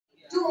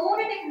own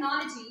a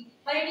technology,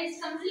 but it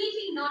is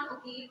completely not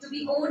okay to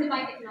be owned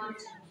by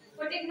technology.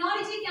 For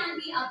technology can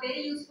be a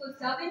very useful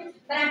servant,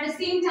 but at the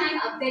same time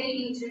a very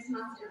dangerous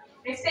master.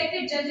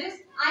 Respected judges,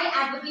 I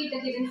advocate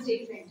the given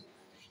statement.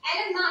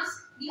 Elon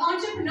Musk, the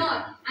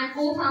entrepreneur and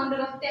co-founder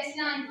of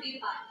Tesla and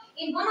PayPal,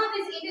 in one of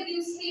his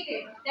interviews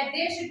stated that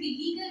there should be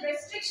legal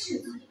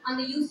restrictions on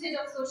the usage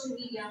of social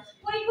media,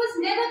 for it was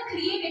never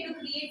created to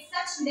create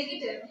such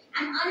negative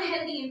and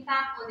unhealthy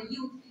impact on the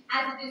youth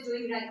as it is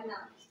doing right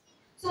now.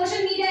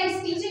 Social media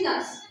is teaching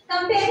us,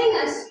 comparing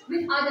us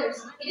with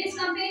others. It is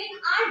comparing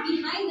our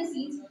behind the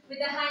scenes with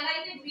the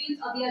highlighted reels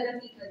of the other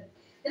people.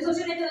 The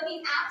social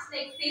networking apps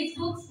like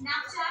Facebook,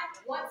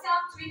 Snapchat,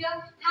 WhatsApp, Twitter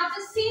have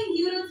the same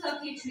neural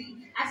circuitry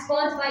as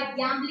caused by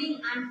gambling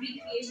and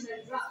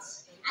recreational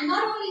drugs. And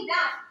not only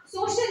that,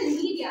 social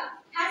media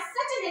has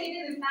such a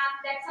negative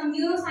impact that some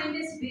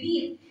neuroscientists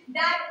believe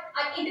that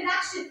an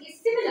interaction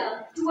is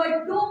similar to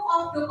a dose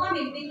of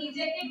dopamine being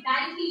injected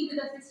directly into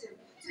the system.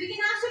 So we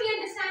can actually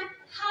understand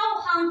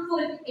how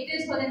harmful it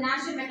is for the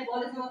natural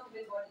metabolism of the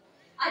human body.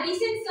 A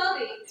recent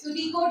survey to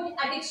decode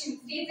addiction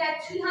states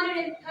that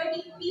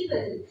 330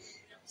 people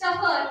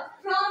suffer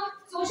from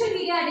social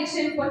media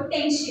addiction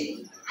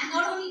potentially. And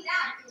not only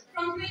that,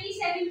 from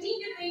 2017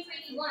 to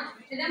 2021,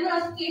 the number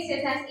of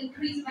cases has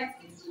increased by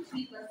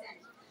 63%.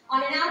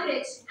 On an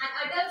average, an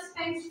adult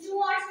spends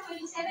 2 hours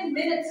 27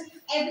 minutes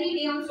every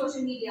day on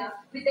social media,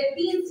 with the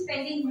teen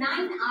spending 9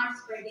 hours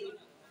per day.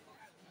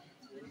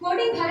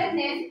 Quoting Bharat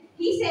Nen,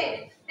 he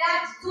said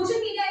that social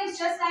media is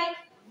just like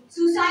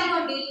suicide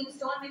on daily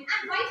installment,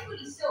 and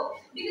rightfully so,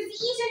 because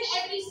each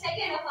and every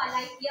second of our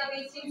life we are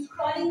wasting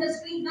scrolling the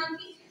screen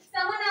bluntly.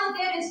 Someone out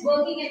there is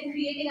working and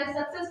creating a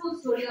successful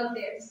story of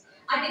theirs.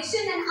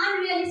 Addiction and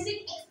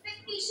unrealistic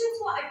expectations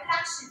for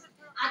attraction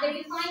are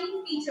the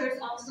defining features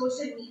of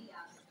social media.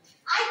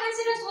 I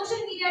consider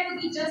social media to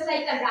be just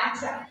like a rat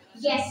trap.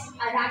 Yes,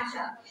 a rat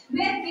trap,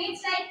 where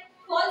traits like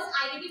false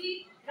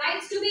identity,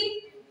 rights to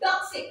be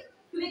toxic,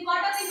 to be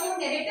caught up in own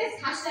narratives,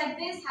 hashtag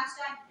this,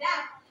 hashtag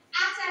that,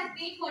 acts as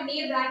bait for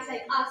knave rats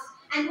like us.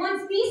 And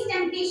once these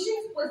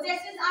temptations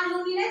possesses our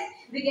loneliness,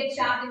 we get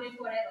trapped in it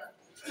forever.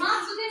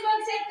 Mark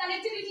Zuckerberg said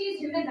connectivity is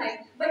human right,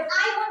 but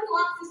I want to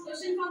ask this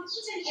question from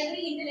each and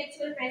every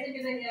intellectual present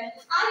over here.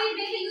 Are we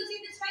really using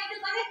this right to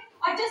connect,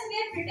 or just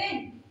mere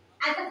pretend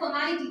as a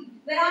formality,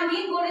 where our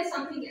main goal is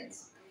something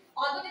else?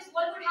 Although this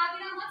world would have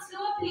been a much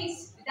slower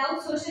place without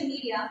social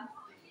media,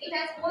 it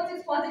has both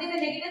its positive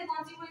and negative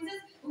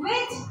consequences,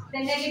 with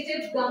the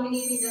negative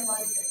dominating the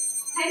positive.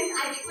 Hence,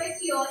 I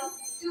request you all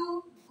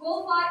to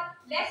go for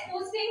less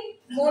posting,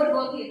 more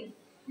working,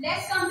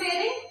 less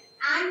comparing,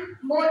 and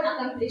more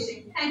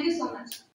accomplishing. Thank you so much.